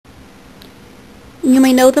You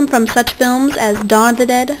may know them from such films as Dawn of the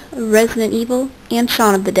Dead, Resident Evil, and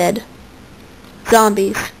Shaun of the Dead.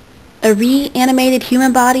 Zombies. A reanimated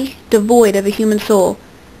human body devoid of a human soul,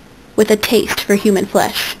 with a taste for human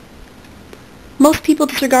flesh. Most people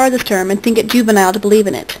disregard this term and think it juvenile to believe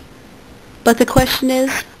in it. But the question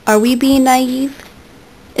is, are we being naive?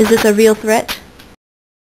 Is this a real threat?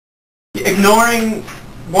 Ignoring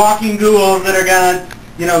walking ghouls that are gonna,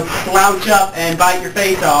 slouch up and bite your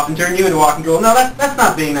face off and turn you into a walking ghoul. No, that's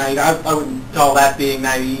not being naive. I wouldn't call that being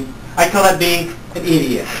naive. I'd call that being an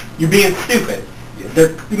idiot. You're being stupid.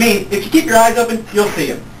 If you keep your eyes open, you'll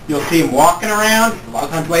see them. You'll see them walking around. A lot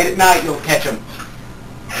of times late at night, you'll catch them.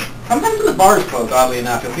 Sometimes when the bar's closed, oddly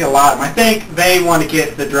enough, you'll see a lot of them. I think they want to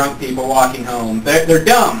get the drunk people walking home. They're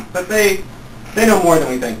dumb, but they know more than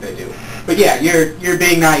we think they do. But yeah, you're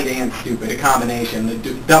being naive and stupid, a combination, a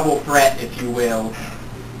double threat, if you will.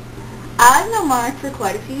 I've known Mark for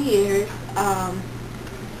quite a few years.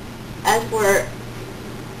 As for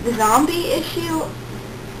the zombie issue,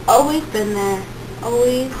 always been there.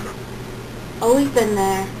 Always been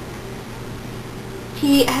there.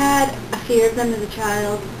 He had a fear of them as a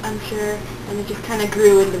child, I'm sure, and it just kind of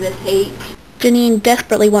grew into this hate. Janine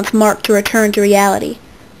desperately wants Mark to return to reality,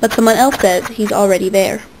 but someone else says he's already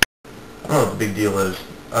there. I don't know what the big deal is.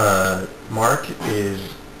 Mark is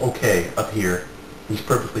okay up here. He's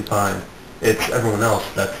perfectly fine. It's everyone else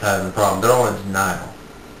that's having the problem. They're all in denial.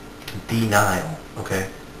 Denial, okay?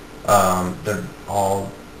 They're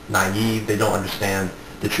all naive. They don't understand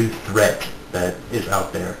the true threat that is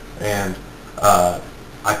out there. And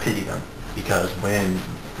I pity them, because when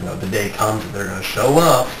the day comes and they're going to show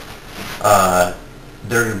up,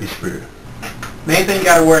 they're going to be screwed. Main thing you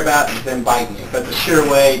got to worry about is them biting you. That's a sure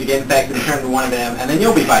way to get infected and turn into one of them, and then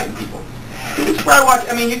you'll be biting people. You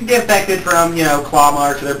can get infected from, claw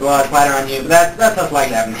marks or their blood splatter on you, but that's just like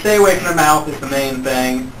that. And stay away from their mouth is the main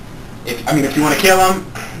thing. If you want to kill them,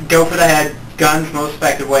 go for the head. Gun's the most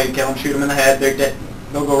effective way to kill them. Shoot them in the head. They're dead.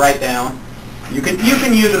 They'll go right down. You can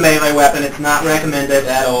use a melee weapon. It's not recommended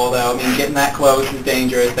at all, though. Getting that close is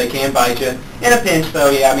dangerous. They can bite you. In a pinch, though,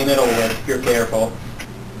 yeah, it'll work if you're careful.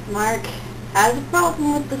 Mark has a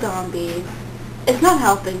problem with the zombies. It's not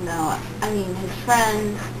helping, though. His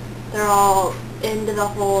friends, they're all into the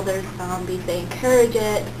whole there's zombies. They encourage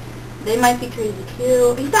it. They might be crazy,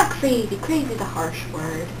 too. He's not crazy. Crazy is a harsh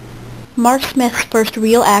word. Mark Smith's first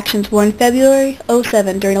real actions were in February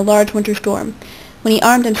 '07 during a large winter storm, when he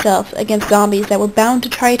armed himself against zombies that were bound to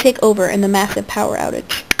try to take over in the massive power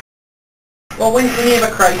outage. Well, when you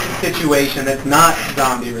have a crisis situation that's not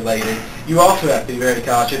zombie-related, you also have to be very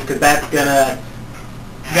cautious, because that's gonna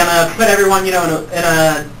put everyone, in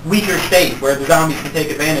a weaker state where the zombies can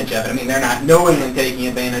take advantage of it. They're not knowingly taking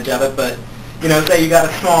advantage of it, but, say you got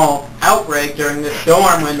a small outbreak during this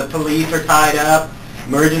storm when the police are tied up,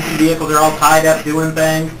 emergency vehicles are all tied up doing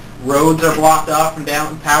things, roads are blocked off from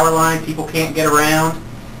down power lines, people can't get around.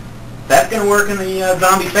 That's going to work in the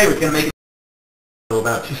zombie's favor. It's going to make it. So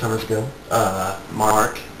about 2 summers ago,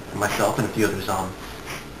 Mark and myself and a few other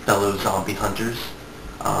fellow zombie hunters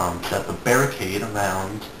set up a barricade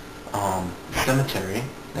around the cemetery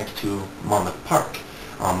next to Monmouth Park,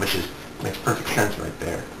 which makes perfect sense right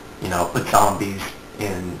there. Put zombies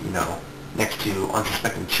in, next to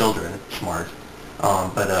unsuspecting children. Smart.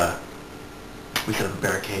 But we set up a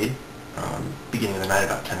barricade beginning of the night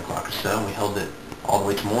about 10 o'clock or so, and we held it all the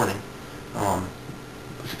way to morning.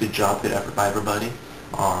 It was a good job, good effort by everybody.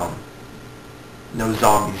 No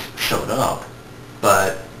zombies showed up,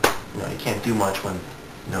 but you can't do much when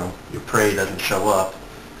your prey doesn't show up.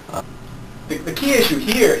 The key issue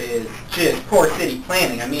here is just poor city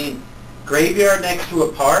planning. Graveyard next to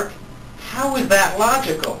a park. How is that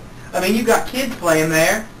logical? You got kids playing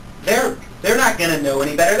there. They're not going to know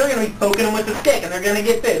any better. They're going to be poking them with a stick, and they're going to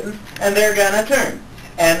get bitten, and they're going to turn.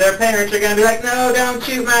 And their parents are going to be like, no, don't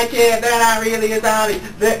shoot my kid. They're not really a zombie.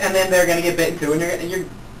 And then they're going to get bitten too, and you're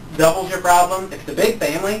doubles your problem. If it's a big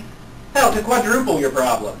family, hell, to quadruple your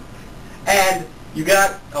problem. And you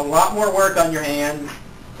got a lot more work on your hands.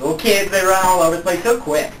 Little kids, they run all over the place so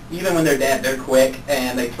quick. Even when they're dead, they're quick,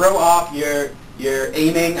 and they throw off your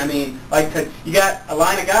aiming. Like I said, you got a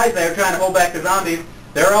line of guys there trying to hold back the zombies.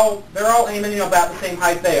 They're all aiming, about the same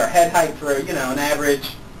height they are, head height for, an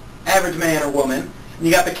average man or woman. And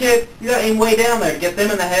you got the kids, you got to aim way down there to get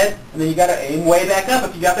them in the head, and then you got to aim way back up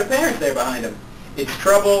if you got their parents there behind them. It's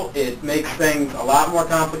trouble. It makes things a lot more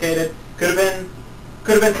complicated. Could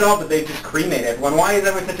have been solved if they just cremate everyone. Why is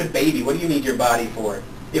everyone such a baby? What do you need your body for?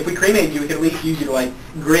 If we cremated you, we could at least use you to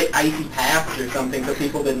grit icy paths or something so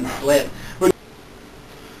people didn't slip.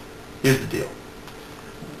 Here's the deal.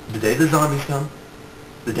 The day the zombies come,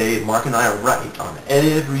 The day Mark and I are right on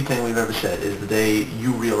everything we've ever said is the day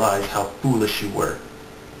you realize how foolish you were.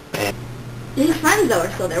 And his friends, though,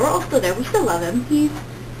 are still there. We're all still there. We still love him.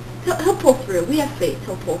 He'll pull through. We have faith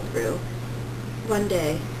he'll pull through. One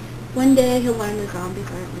day. One day he'll learn the zombies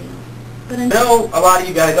aren't real. But I know a lot of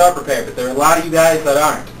you guys are prepared, but there are a lot of you guys that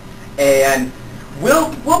aren't. And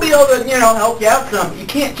we'll be able to, help you out some. You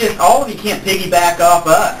can't just, all of you can't piggyback off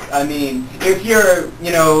us. I mean, if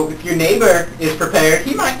if your neighbor is prepared,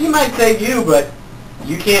 he might save you, but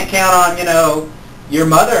you can't count on, your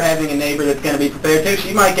mother having a neighbor that's going to be prepared too.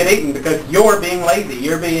 She might get eaten because you're being lazy.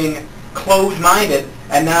 You're being closed-minded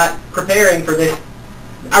and not preparing for this,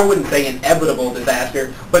 I wouldn't say inevitable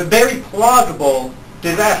disaster, but very plausible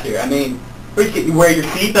disaster. I mean, you wear your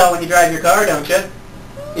seatbelt when you drive your car, don't you?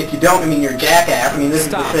 If you don't, I mean, you're a jackass. I mean, this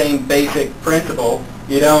is the same basic principle.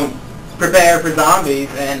 You don't prepare for zombies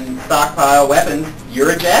and stockpile weapons,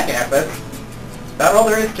 you're a jackass. That's about all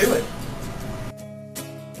there is to it.